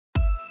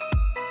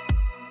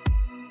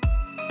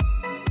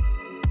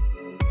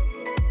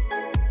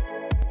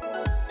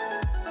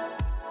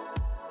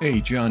Hey,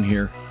 John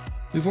here.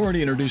 We've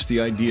already introduced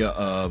the idea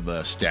of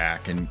a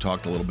stack and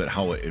talked a little bit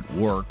how it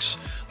works.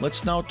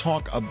 Let's now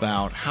talk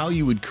about how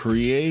you would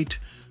create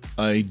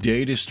a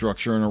data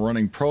structure in a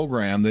running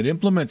program that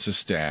implements a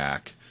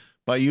stack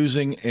by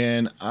using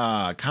an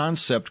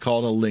concept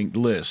called a linked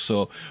list.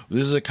 So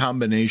this is a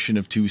combination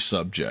of two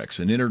subjects,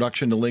 an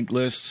introduction to linked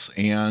lists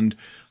and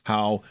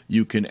how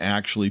you can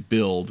actually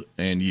build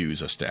and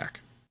use a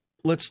stack.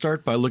 Let's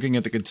start by looking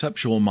at the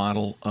conceptual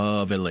model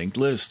of a linked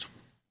list.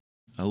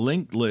 A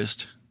linked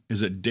list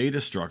is a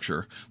data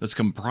structure that's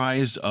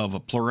comprised of a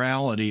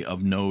plurality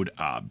of node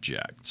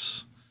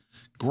objects.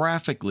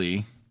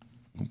 Graphically,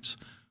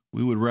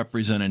 we would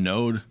represent a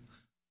node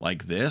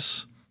like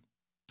this,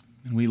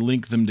 and we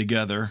link them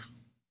together,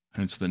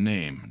 hence the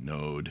name,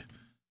 node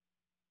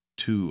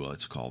 2.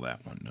 Let's call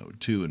that one node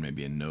 2, and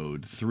maybe a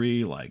node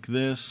 3 like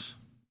this.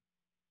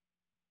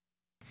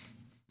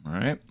 All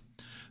right.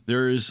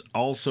 There is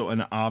also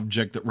an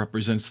object that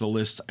represents the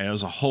list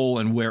as a whole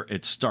and where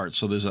it starts.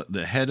 So there's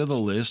the head of the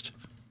list,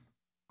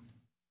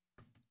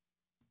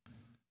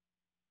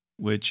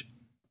 which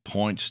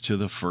points to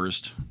the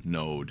first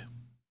node.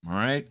 All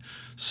right.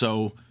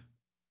 So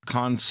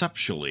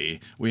conceptually,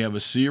 we have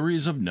a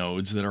series of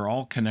nodes that are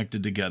all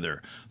connected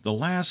together. The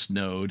last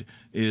node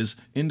is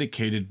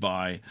indicated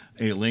by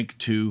a link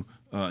to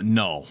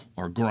null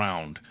or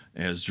ground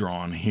as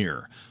drawn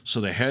here. So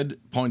the head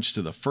points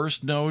to the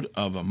first node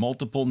of a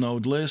multiple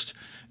node list,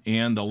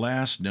 and the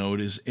last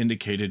node is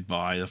indicated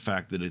by the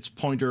fact that its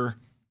pointer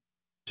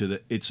to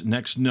its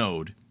next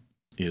node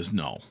is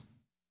null.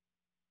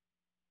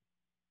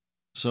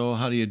 So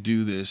how do you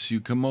do this?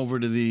 You come over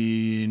to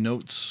the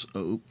notes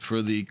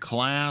for the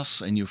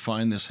class and you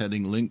find this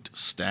heading linked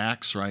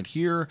stacks right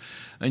here,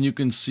 and you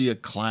can see a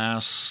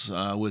class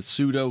with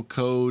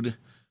pseudocode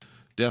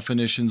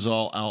definitions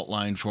all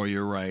outlined for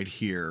you right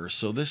here.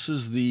 So this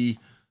is the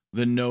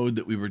node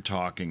that we were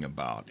talking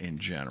about in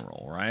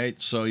general, right?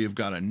 So you've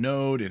got a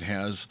node, it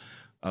has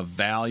a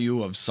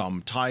value of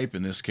some type,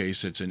 in this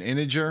case it's an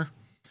integer,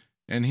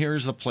 and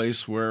here's the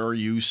place where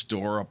you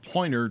store a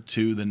pointer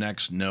to the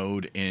next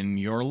node in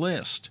your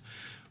list.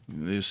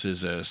 This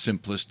is a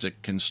simplistic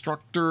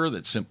constructor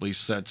that simply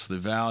sets the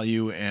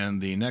value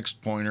and the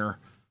next pointer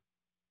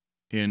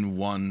in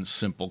one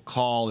simple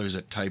call. There's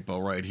a typo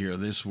right here.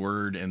 This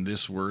word and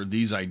this word,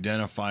 these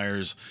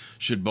identifiers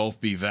should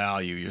both be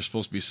value. You're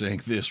supposed to be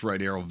saying this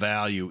right arrow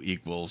value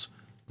equals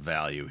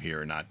value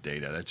here, not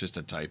data. That's just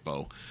a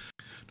typo.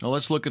 Now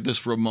let's look at this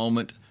for a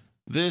moment.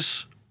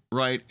 This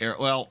right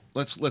arrow, well,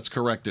 let's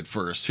correct it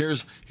first.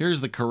 Here's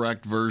the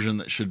correct version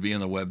that should be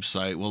in the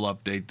website. We'll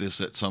update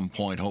this at some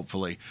point,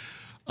 hopefully.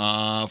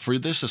 For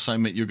this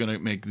assignment, you're going to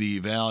make the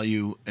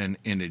value an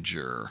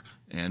integer,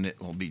 and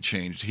it will be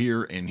changed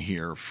here and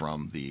here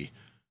from the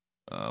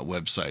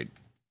website.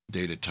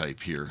 Data type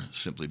here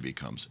simply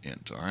becomes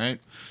int. All right.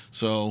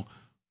 So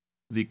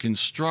the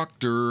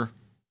constructor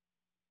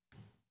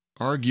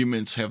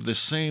arguments have the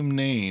same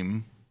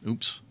name.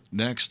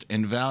 Next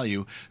and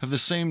value have the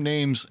same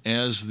names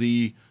as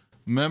the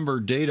member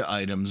data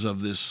items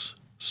of this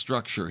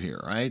structure here,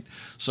 right?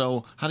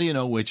 So how do you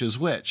know which is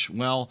which?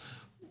 Well,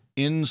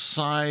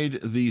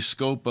 inside the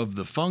scope of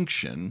the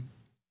function,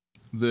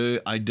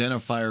 the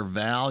identifier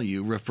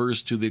value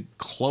refers to the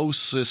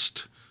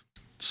closest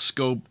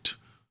scoped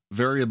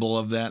variable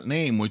of that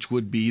name, which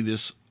would be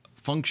this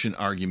function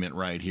argument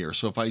right here.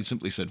 So if I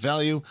simply said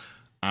value,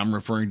 I'm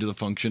referring to the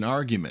function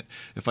argument.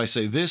 If I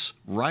say this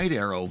right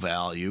arrow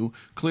value,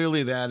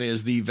 clearly that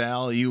is the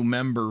value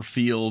member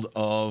field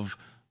of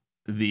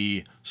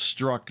the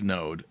struct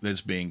node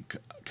that's being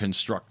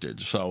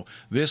constructed. So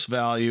this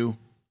value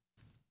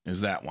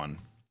is that one.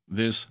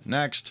 This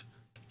next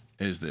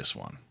is this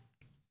one.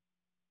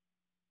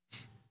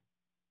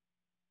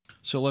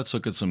 So let's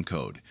look at some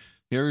code.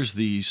 Here's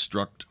the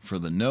struct for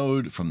the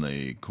node from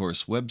the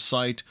course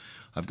website.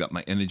 I've got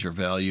my integer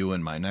value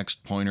and my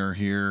next pointer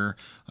here.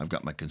 I've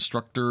got my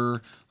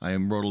constructor. I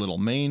wrote a little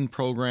main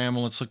program.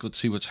 Let's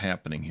see what's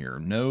happening here.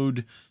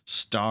 Node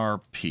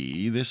star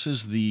p. This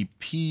is the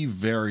p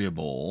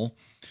variable.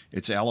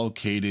 It's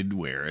allocated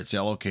where? It's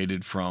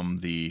allocated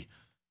from the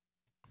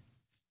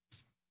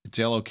It's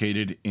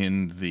allocated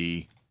in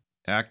the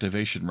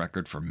activation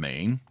record for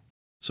main.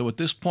 So at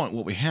this point,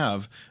 what we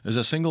have is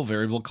a single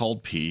variable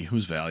called p,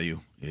 whose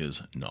value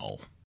is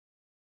null.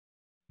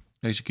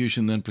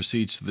 Execution then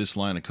proceeds to this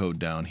line of code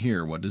down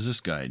here. What does this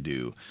guy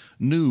do?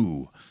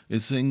 New. It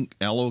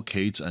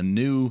allocates a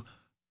new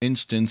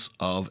instance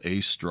of a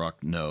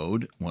struct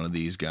node, one of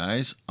these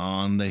guys,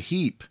 on the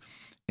heap.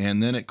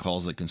 And then it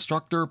calls the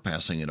constructor,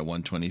 passing it a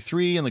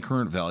 123 and the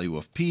current value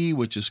of p,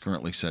 which is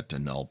currently set to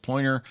null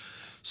pointer.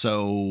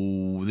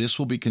 So this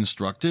will be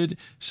constructed,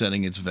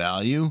 setting its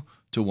value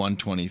to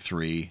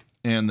 123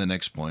 and the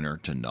next pointer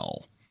to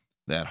null.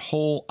 That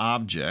whole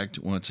object,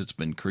 once it's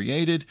been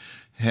created,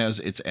 has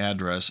its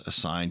address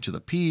assigned to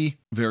the p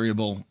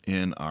variable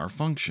in our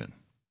function.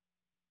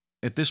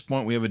 At this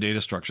point, we have a data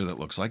structure that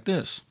looks like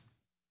this.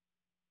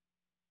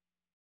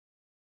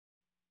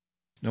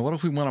 Now, what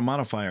if we want to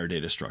modify our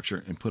data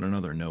structure and put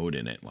another node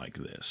in it like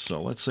this?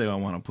 So let's say I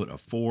want to put a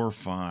 4,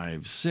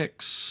 5,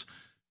 6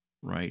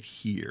 right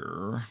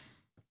here,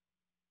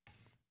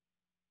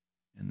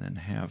 and then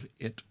have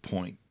it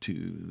point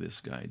to this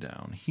guy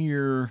down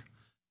here,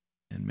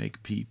 and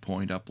make P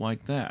point up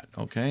like that,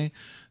 okay?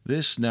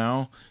 This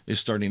now is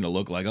starting to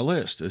look like a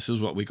list. This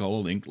is what we call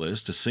a linked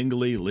list, a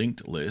singly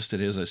linked list.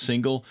 It has a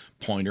single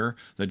pointer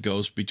that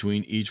goes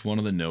between each one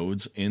of the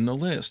nodes in the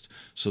list.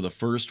 So the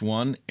first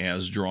one,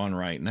 as drawn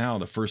right now,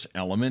 the first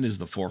element is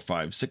the 4,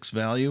 5, 6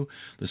 value.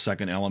 The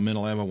second element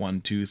will have a 1,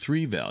 2,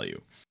 3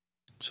 value.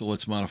 So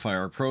let's modify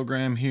our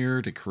program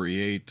here to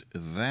create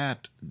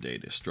that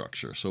data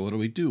structure. So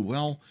what do?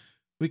 Well,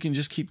 we can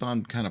just keep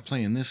on kind of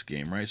playing this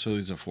game, right? So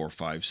there's a 4,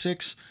 5,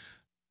 6.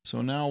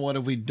 So now what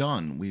have we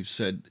done? We've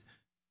said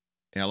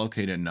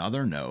allocate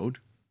another node,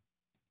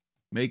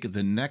 make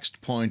the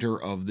next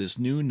pointer of this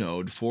new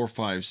node 4,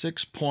 5,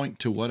 6 point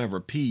to whatever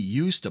P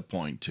used to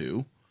point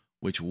to,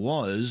 which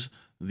was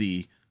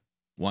the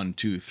 1,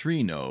 2,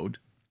 3 node.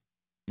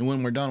 And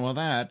when we're done with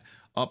that,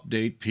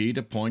 update P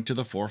to point to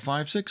the 4,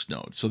 5, 6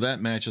 node. So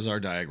that matches our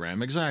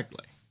diagram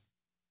exactly.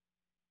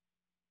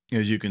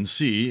 As you can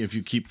see, if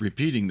you keep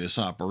repeating this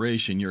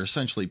operation, you're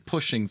essentially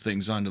pushing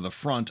things onto the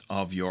front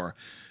of your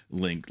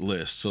linked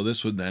list. So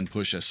this would then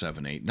push a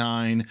 7, 8,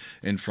 9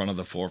 in front of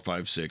the 4,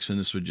 5, 6, and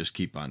this would just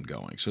keep on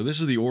going. So this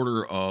is the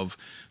order of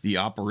the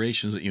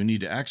operations that you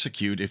need to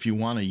execute if you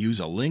want to use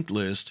a linked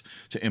list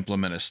to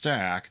implement a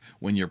stack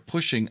when you're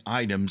pushing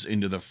items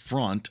into the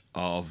front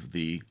of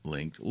the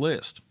linked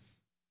list.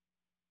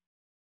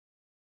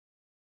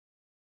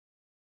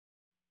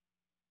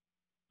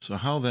 So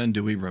how then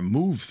do we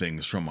remove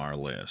things from our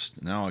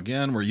list? Now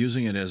again, we're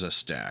using it as a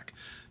stack.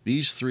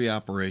 These three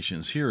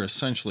operations here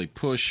essentially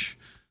push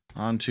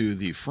onto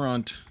the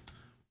front,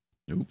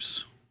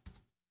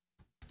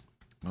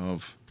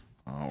 of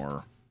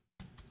our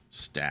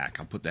stack.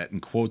 I'll put that in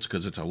quotes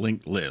because it's a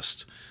linked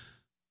list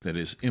that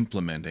is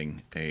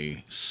implementing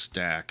a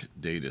stack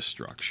data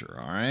structure,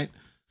 all right?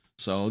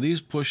 So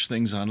these push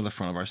things onto the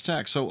front of our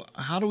stack. So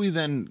how do we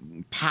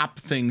then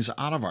pop things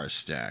out of our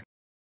stack?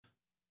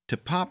 To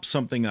pop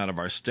something out of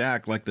our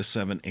stack like the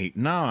 7, 8,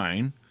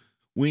 9,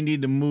 we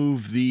need to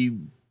move the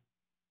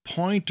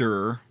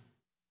pointer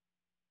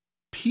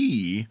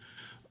P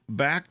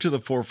back to the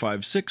 4,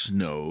 5, 6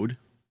 node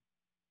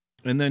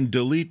and then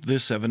delete the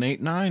 7,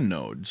 8, 9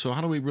 node. So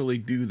how do we really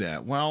do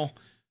that? Well,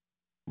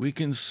 we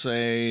can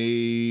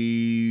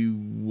say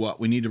what?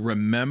 We need to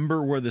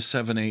remember where the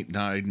 7, 8,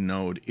 9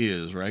 node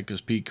is, right?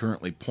 Because P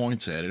currently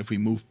points at it. If we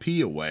move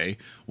P away,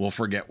 we'll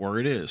forget where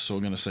it is. So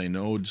we're going to say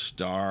node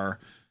star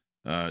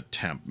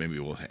temp. Maybe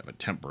we'll have a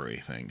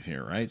temporary thing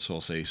here, right? So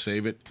I'll say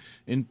save it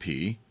in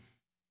P.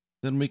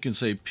 Then we can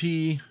say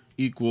P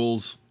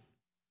equals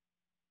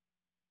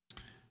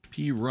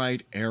P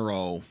right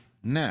arrow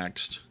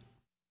next.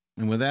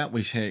 And with that,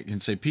 we can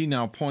say P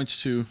now points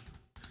to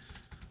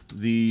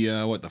the,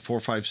 the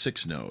 4, 5,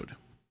 6 node.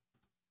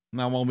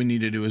 Now all we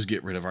need to do is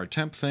get rid of our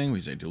temp thing.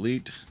 We say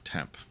delete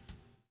temp.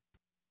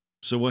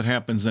 So what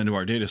happens then to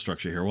our data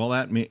structure here? Well,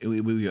 that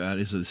we got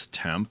is this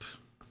temp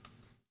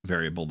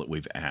variable that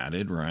we've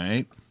added,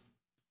 right?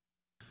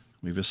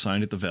 We've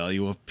assigned it the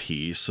value of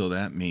P, so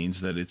that means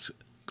that it's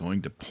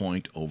going to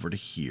point over to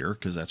here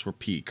because that's where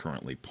P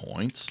currently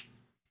points.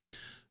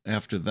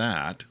 After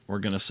that, we're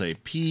going to say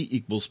P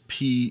equals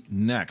P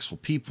next. Well,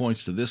 P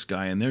points to this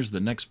guy, and there's the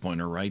next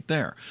pointer right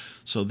there.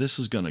 So this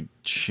is going to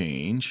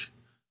change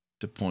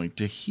to point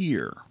to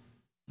here.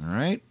 All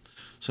right?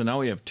 So now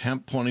we have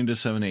temp pointing to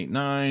 7, 8,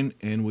 9,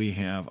 and we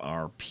have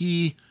our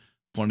P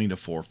pointing to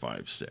 4,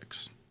 5,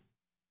 6.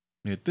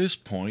 At this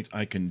point,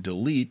 I can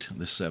delete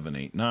the 7,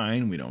 8,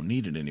 9. We don't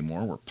need it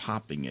anymore. We're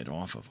popping it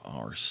off of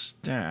our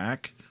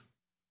stack.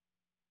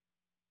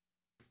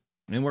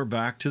 And we're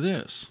back to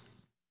this.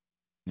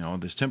 Now,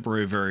 this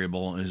temporary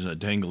variable is a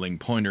dangling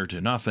pointer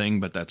to nothing,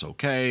 but that's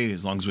okay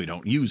as long as we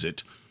don't use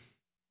it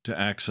to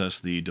access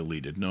the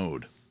deleted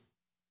node.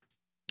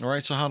 All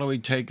right, so how do we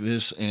take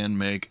this and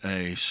make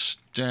a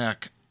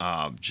stack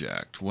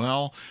object?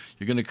 Well,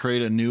 you're going to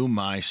create a new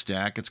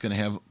MyStack. It's going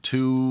to have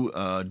two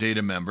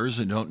data members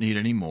and don't need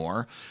any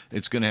more.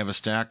 It's going to have a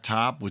stack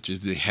top, which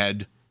is the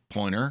head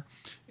pointer,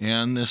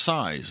 and the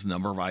size,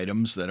 number of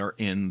items that are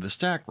in the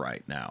stack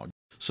right now.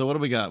 So what do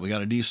we got? We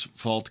got a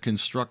default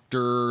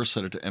constructor,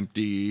 set it to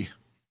empty,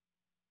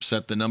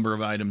 set the number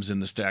of items in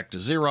the stack to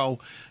 0,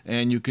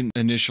 and you can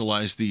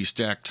initialize the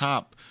stack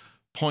top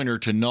pointer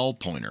to null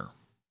pointer.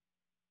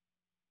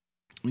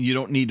 You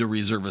don't need to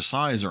reserve a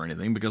size or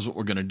anything because what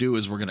we're going to do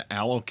is we're going to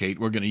allocate,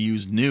 we're going to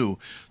use new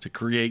to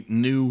create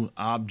new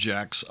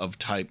objects of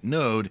type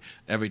node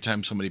every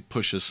time somebody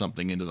pushes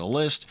something into the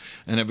list,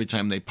 and every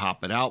time they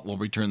pop it out, we'll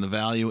return the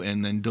value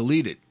and then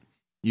delete it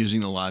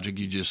using the logic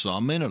you just saw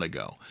a minute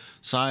ago.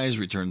 Size,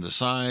 return the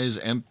size,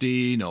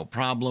 empty, no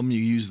problem. You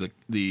use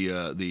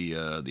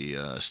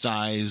the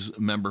size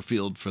member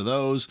field for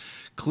those.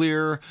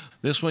 Clear.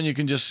 This one you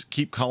can just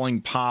keep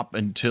calling pop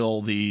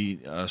until the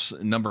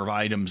number of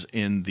items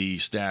in the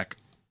stack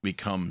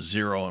becomes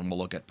 0, and we'll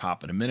look at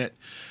pop in a minute.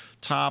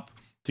 top.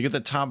 To get the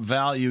top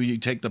value, you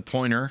take the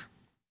pointer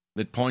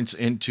that points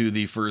into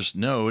the first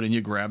node and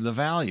you grab the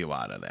value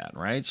out of that,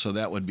 right? So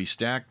that would be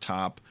stack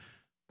top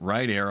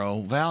right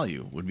arrow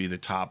value would be the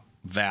top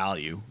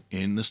value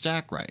in the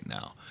stack right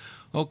now.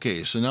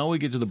 Okay, so now we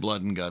get to the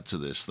blood and guts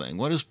of this thing.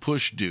 What does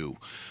push do?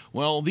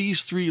 Well,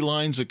 these 3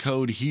 lines of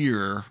code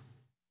here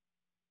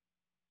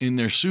in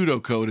their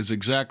pseudocode is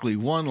exactly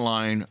 1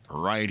 line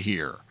right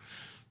here.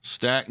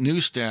 Stack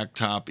new stack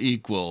top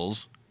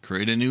equals,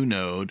 create a new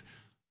node,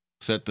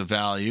 set the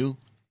value,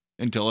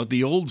 and tell it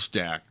the old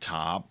stack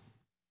top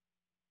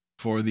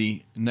for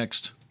the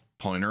next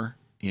pointer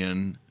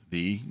in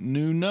the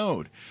new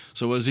node.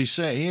 So what does he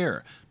say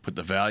here? Put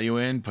the value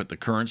in, put the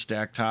current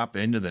stack top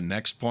into the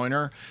next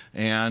pointer,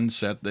 and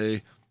set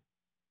the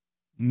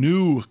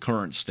new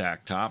current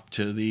stack top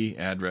to the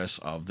address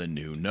of the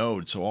new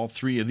node. So all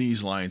 3 of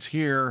these lines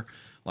here,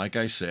 like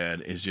I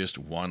said, is just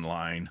 1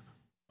 line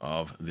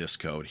of this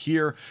code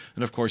here.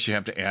 And of course, you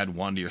have to add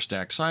 1 to your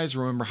stack size.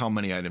 Remember how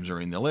many items are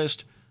in the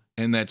list,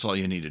 and that's all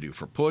you need to do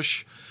for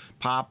push.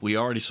 Pop, we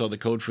already saw the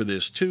code for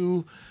this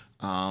too.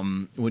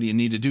 What do you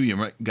need to do?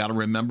 You got to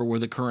remember where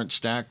the current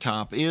stack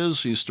top is.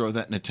 So you store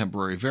that in a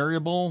temporary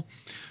variable.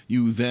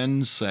 You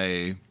then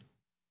say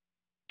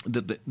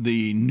that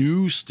the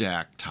new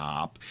stack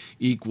top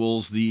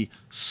equals the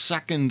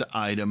second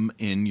item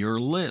in your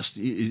list.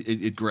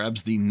 It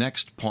grabs the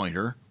next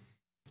pointer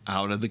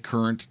out of the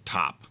current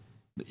top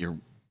that you're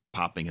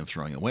popping and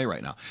throwing away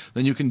right now.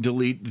 Then you can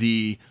delete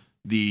the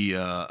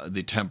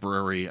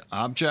temporary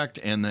object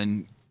and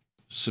then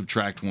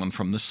subtract 1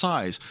 from the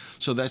size.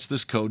 So that's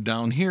this code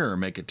down here.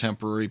 Make a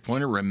temporary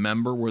pointer.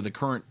 Remember where the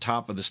current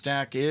top of the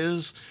stack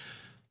is.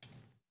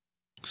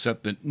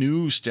 Set the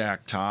new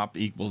stack top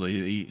equal to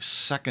the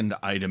second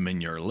item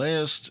in your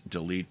list.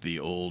 Delete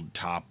the old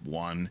top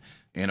 1.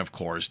 And of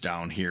course,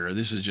 down here,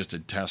 this is just a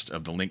test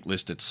of the linked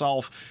list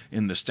itself.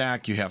 In the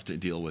stack, you have to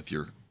deal with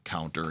your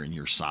counter and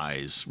your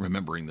size,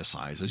 remembering the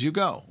size as you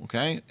go,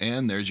 okay?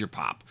 And there's your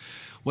pop.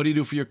 What do you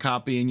do for your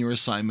copy and your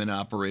assignment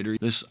operator?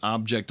 This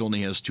object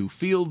only has 2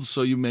 fields,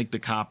 so you make the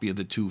copy of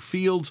the 2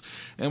 fields.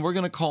 And we're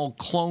going to call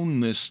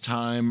clone this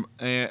time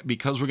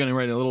because we're going to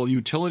write a little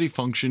utility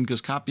function, because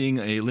copying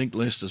a linked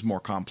list is more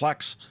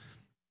complex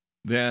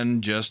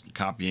than just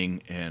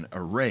copying an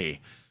array.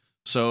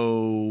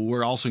 So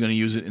we're also going to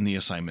use it in the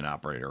assignment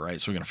operator,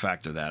 right? So we're going to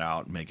factor that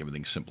out and make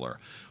everything simpler.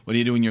 What do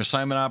you do in your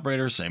assignment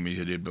operator? Same as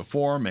you did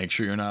before. Make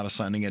sure you're not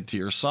assigning it to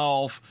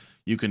yourself.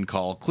 You can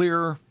call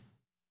clear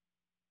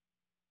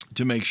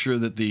to make sure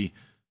that the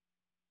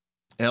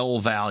L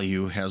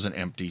value has an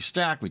empty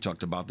stack. We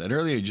talked about that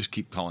earlier. You just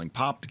keep calling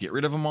pop to get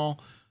rid of them all.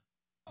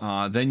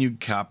 Then you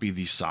copy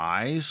the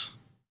size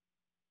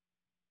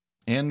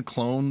and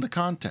clone the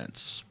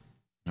contents.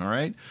 All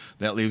right.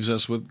 That leaves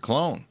us with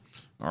clone.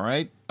 All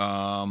right.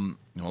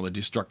 Well, the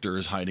destructor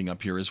is hiding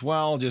up here as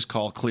well. Just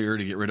call clear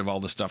to get rid of all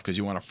the stuff, because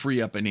you want to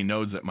free up any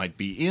nodes that might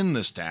be in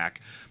the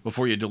stack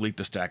before you delete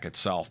the stack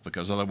itself,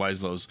 because otherwise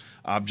those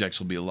objects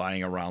will be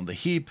lying around the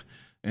heap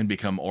and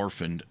become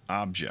orphaned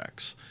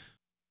objects.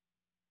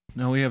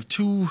 Now we have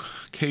 2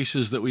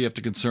 cases that we have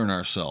to concern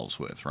ourselves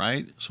with,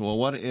 right? So well,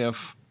 what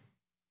if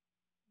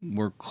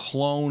we're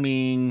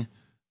cloning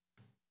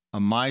a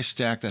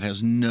MyStack that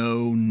has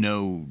no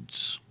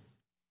nodes,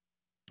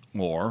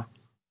 or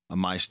a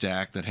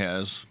MyStack that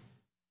has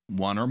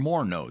 1 or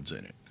more nodes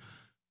in it?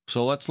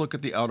 So let's look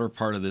at the outer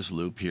part of this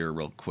loop here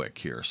real quick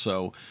here.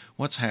 So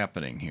what's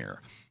happening here?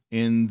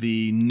 In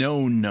the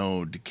no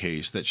node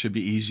case, that should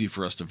be easy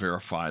for us to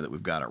verify that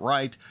we've got it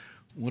right.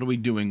 What are we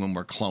doing when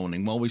we're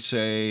cloning? Well, we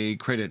say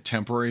create a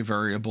temporary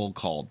variable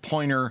called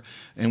pointer,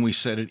 and we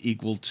set it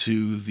equal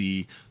to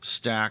the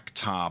stack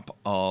top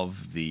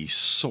of the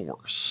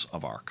source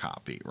of our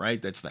copy, right?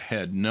 That's the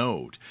head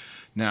node.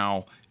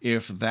 Now,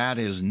 if that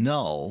is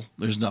null,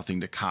 there's nothing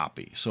to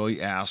copy. So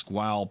we ask,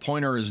 while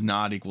pointer is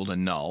not equal to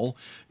null,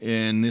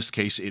 in this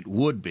case it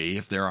would be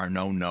if there are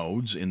no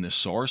nodes in this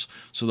source.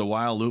 So the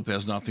while loop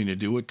has nothing to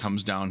do. It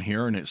comes down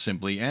here and it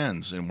simply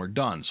ends, and we're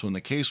done. So in the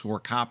case where we're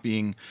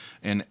copying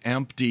an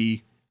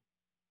empty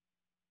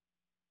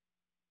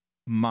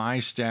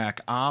MyStack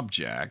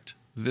object,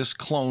 this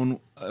clone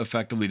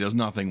effectively does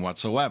nothing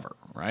whatsoever,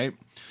 right?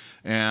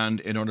 And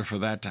in order for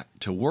that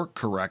to work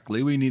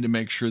correctly, we need to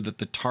make sure that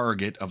the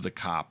target of the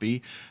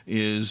copy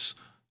is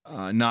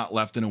not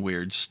left in a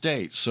weird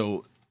state.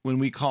 So when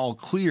we call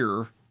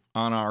clear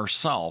on our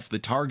self, the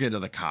target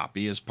of the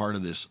copy as part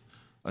of this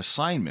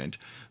assignment,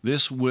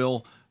 this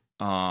will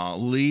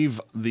leave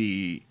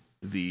the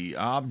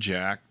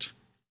object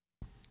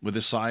with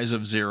a size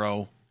of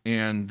 0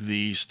 and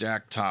the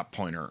stack top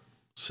pointer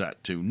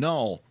set to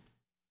null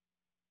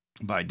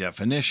by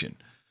definition.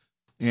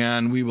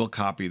 And we will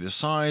copy the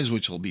size,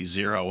 which will be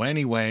 0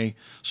 anyway,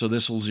 so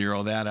this will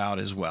 0 that out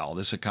as well.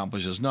 This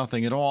accomplishes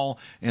nothing at all,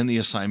 and the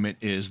assignment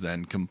is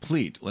then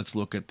complete. Let's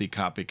look at the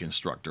copy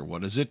constructor.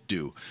 What does it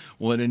do?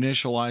 Well, it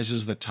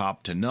initializes the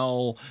top to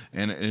null,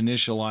 and it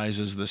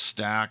initializes the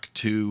stack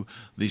to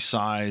the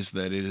size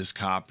that it is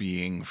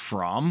copying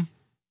from.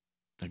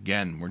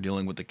 Again, we're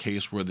dealing with the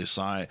case where the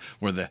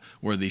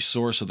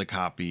source of the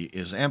copy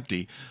is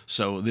empty.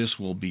 So this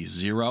will be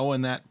 0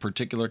 in that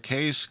particular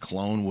case.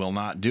 Clone will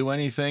not do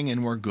anything,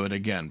 and we're good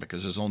again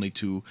because there's only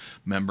 2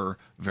 member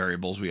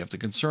variables we have to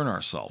concern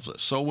ourselves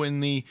with. So when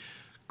the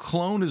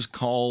clone is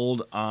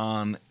called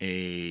on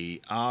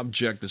a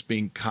object that's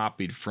being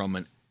copied from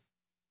an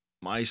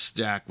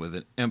MyStack with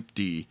an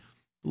empty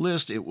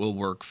list, it will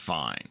work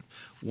fine.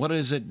 What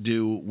does it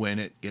do when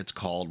it gets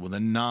called with a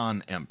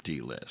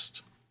non-empty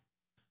list?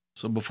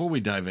 So before we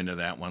dive into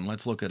that one,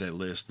 let's look at a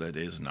list that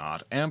is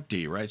not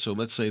empty, right? So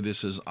let's say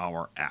this is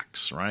our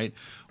X, right?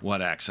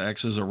 What X?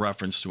 X is a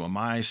reference to a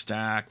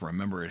MyStack.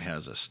 Remember, it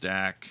has a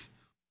stack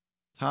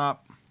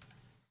top,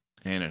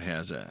 and it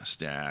has a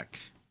stack,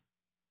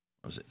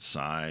 what was it,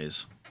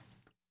 size.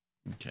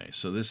 Okay,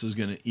 so this is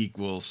going to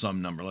equal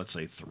some number, let's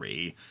say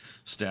 3.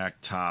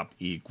 Stack top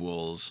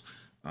equals,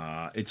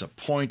 it's a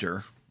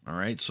pointer, all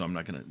right? So I'm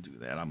not going to do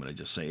that. I'm going to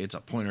just say it's a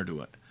pointer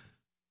to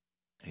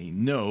a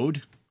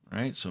node.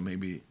 Right, so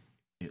maybe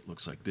it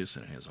looks like this,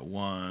 and it has a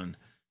 1.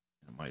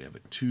 It might have a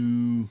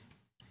 2,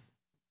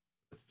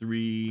 a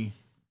 3.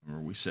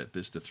 Remember, we set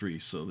this to 3,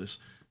 so this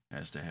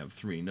has to have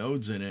 3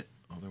 nodes in it.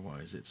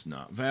 Otherwise, it's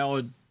not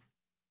valid.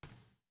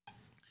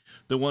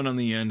 The one on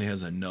the end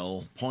has a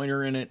null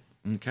pointer in it.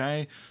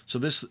 Okay, so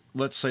this,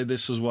 let's say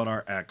this is what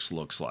our X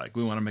looks like.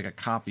 We want to make a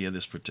copy of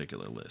this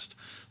particular list.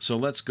 So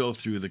let's go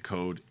through the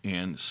code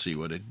and see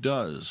what it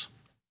does.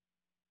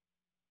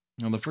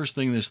 Now, the first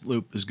thing this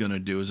loop is going to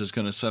do is it's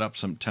going to set up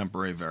some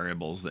temporary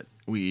variables that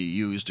we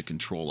use to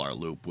control our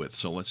loop with.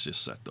 So let's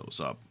just set those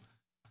up.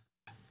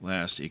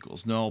 Last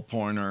equals null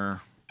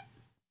pointer.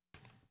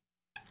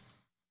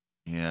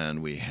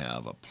 And we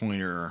have a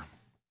pointer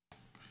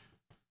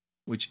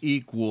which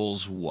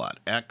equals what?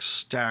 X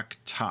stack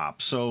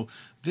top. So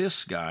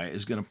this guy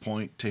is going to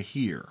point to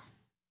here.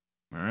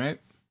 All right?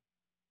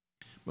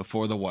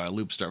 Before the while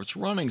loop starts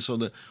running. So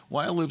the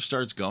while loop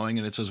starts going,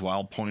 and it says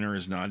while pointer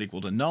is not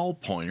equal to null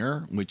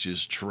pointer, which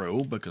is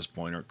true because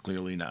pointer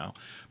clearly now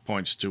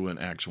points to an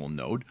actual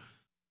node.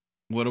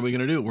 What are we going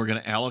to do? We're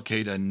going to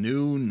allocate a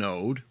new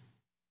node,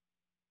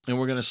 and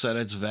we're going to set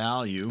its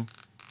value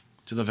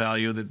to the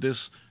value that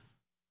this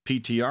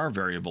PTR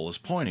variable is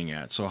pointing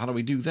at. So how do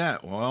we do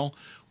that? Well,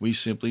 we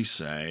simply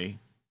say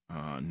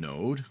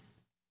node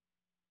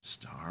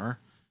star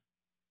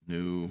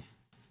new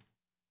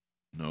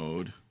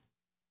node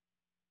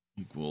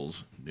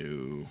equals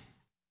new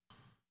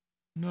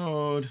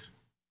node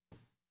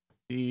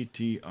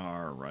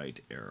PTR right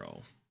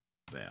arrow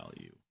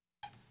value.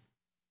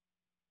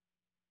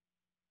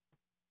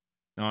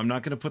 Now I'm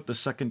not going to put the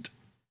second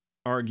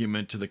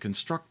argument to the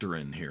constructor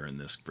in here in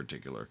this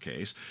particular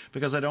case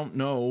because I don't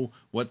know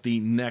what the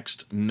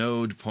next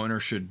node pointer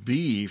should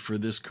be for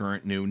this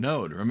current new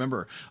node.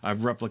 Remember, I've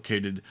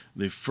replicated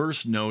the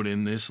first node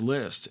in this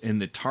list in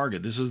the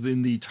target. This is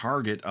in the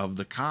target of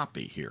the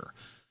copy here.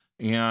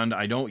 And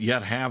I don't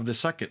yet have the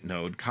second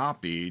node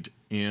copied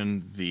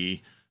in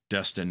the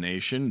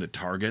destination, the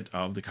target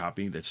of the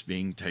copy that's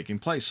being taken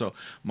place. So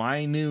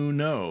my new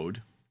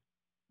node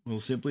will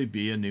simply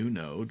be a new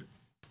node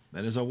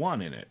that is a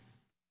 1 in it.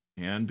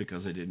 And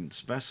because I didn't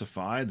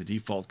specify, the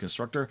default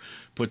constructor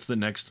puts the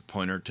next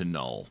pointer to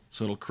null.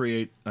 So it'll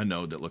create a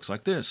node that looks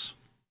like this.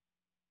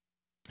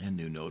 And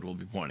new node will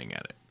be pointing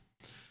at it.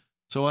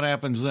 So what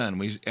happens then?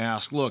 We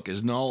ask, look,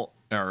 is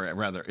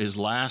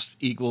last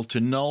equal to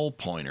null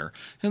pointer?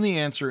 And the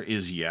answer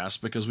is yes,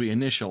 because we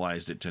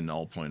initialized it to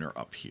null pointer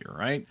up here,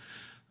 right?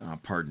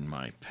 Pardon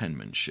my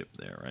penmanship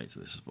there, right?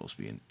 So this is supposed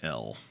to be an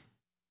L.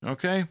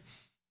 Okay.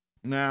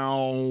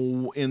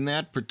 Now, in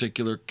that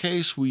particular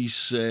case, we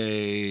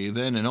say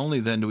then, and only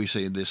then do we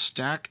say this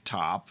stack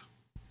top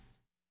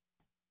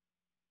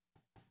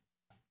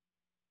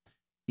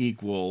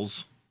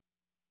equals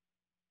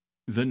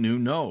the new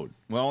node.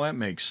 Well, that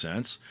makes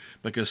sense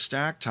because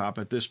stack top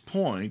at this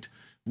point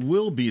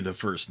will be the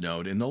first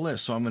node in the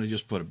list. So I'm going to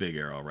just put a big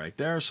arrow right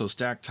there. So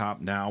stack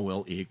top now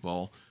will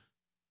equal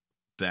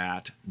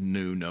that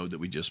new node that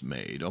we just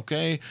made.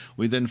 Okay,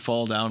 we then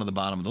fall down to the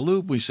bottom of the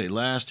loop. We say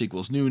last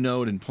equals new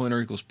node and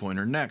pointer equals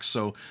pointer next.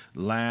 So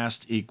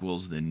last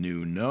equals the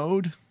new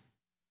node.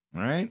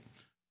 All right,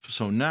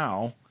 so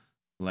now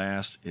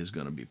last is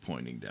going to be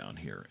pointing down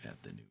here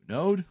at the new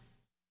node.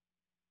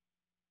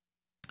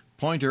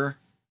 Pointer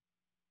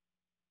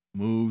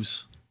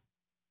moves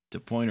to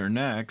pointer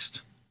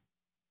next,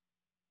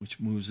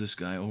 which moves this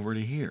guy over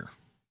to here.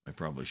 I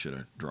probably should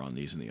have drawn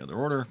these in the other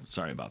order.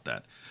 Sorry about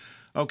that.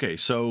 Okay,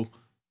 so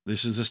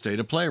this is the state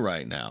of play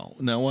right now.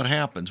 Now what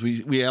happens?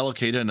 We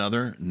allocate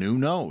another new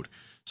node.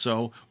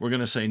 So we're going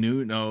to say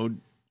new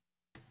node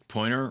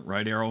pointer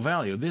right arrow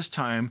value. This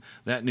time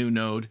that new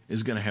node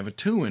is going to have a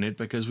 2 in it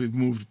because we've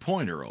moved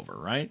pointer over,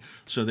 right?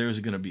 So there's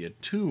going to be a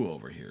 2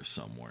 over here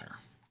somewhere.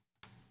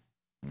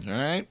 All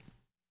right.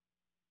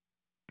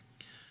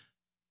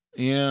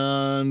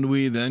 And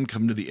we then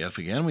come to the if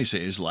again. We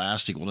say is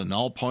last equal to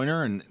null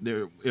pointer, and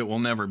it will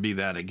never be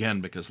that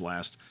again because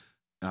last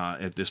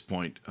at this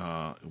point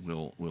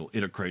will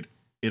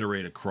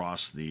iterate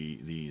across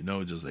the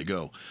nodes as they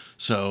go.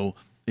 So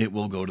it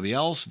will go to the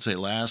else and say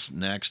last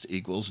next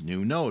equals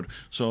new node.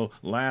 So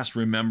last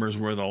remembers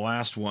where the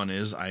last one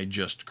is I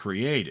just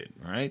created,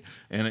 right?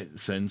 And it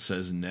then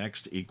says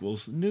next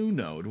equals new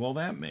node. Well,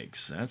 that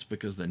makes sense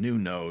because the new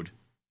node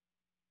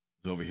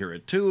is over here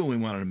at 2, and we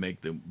wanted to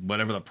make the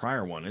whatever the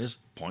prior one is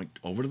point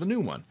over to the new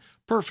one.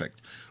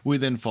 Perfect. We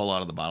then fall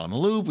out of the bottom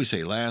of the loop. We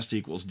say last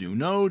equals new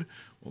node.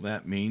 Well,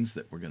 that means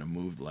that we're going to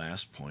move the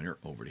last pointer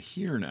over to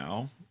here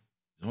now.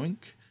 Zoink,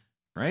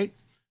 right?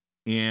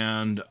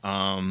 And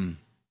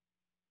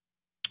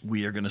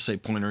we are going to say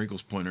pointer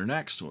equals pointer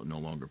next. So it no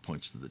longer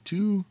points to the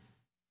 2.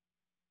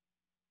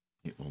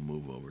 It will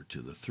move over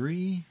to the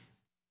 3.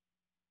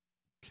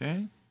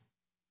 Okay.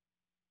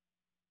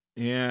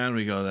 And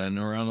we go then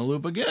around the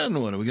loop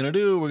again. What are we going to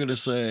do? We're going to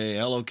say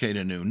allocate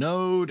a new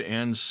node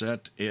and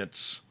set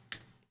its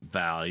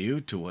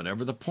value to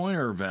whatever the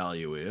pointer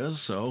value is.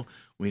 So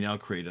we now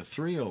create a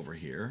 3 over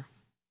here.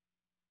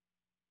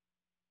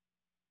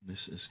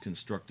 This is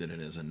constructed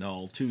as a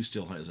null. 2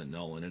 still has a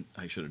null in it.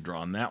 I should have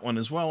drawn that one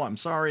as well. I'm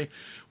sorry.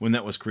 When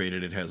that was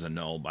created, it has a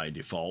null by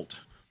default,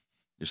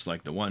 just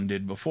like the 1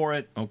 did before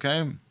it.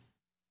 Okay.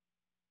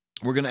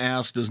 We're going to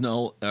ask, does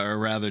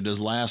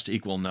last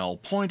equal null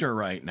pointer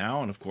right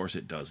now? And of course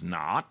it does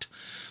not.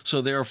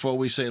 So therefore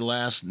we say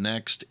last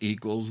next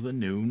equals the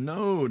new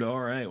node.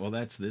 All right, well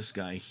that's this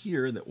guy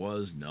here that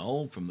was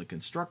null from the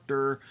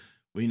constructor.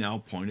 We now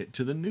point it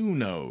to the new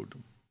node.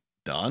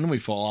 Done. We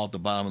fall out the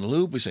bottom of the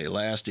loop. We say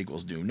last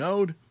equals new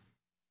node.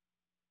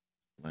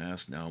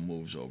 Last now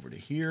moves over to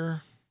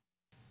here.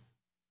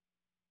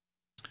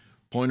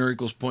 Pointer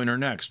equals pointer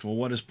next. Well,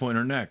 what is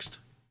pointer next?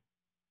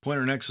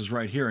 Pointer next is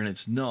right here, and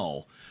it's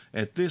null.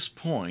 At this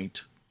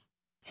point,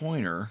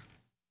 pointer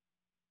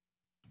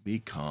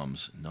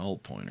becomes null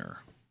pointer.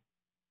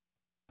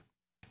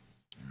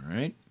 All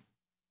right.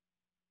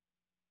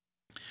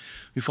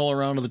 We fall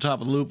around to the top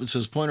of the loop. It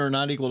says pointer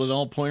not equal to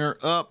null pointer.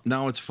 Up.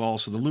 Now it's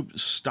false. So the loop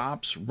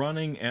stops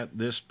running at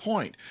this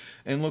point.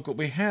 And look what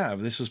we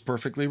have. This is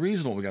perfectly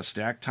reasonable. We got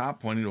stack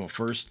top pointing to a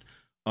first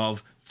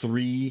of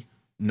 3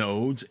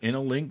 nodes in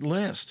a linked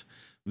list.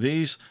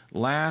 These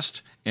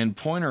last and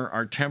pointer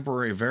are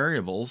temporary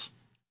variables,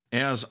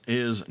 as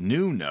is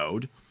new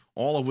node,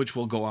 all of which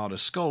will go out of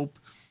scope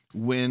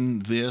when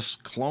this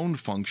clone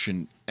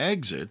function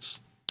exits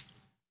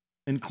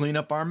and clean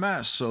up our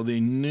mess. So the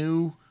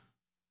new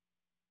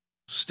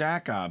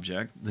stack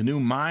object, the new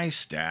my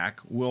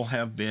stack, will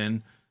have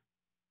been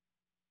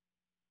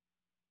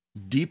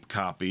deep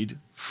copied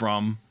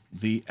from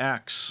the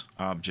X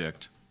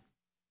object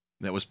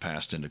that was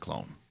passed into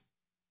clone.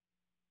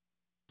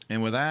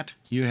 And with that,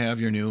 you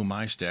have your new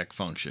myStack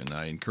function.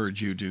 I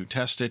encourage you to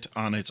test it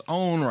on its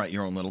own, write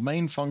your own little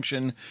main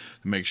function,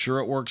 make sure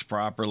it works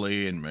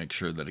properly and make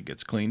sure that it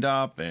gets cleaned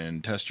up,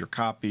 and test your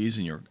copies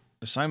and your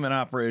assignment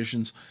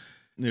operations.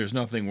 There's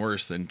nothing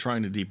worse than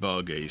trying to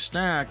debug a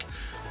stack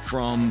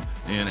from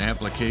an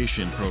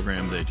application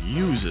program that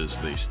uses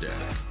the stack.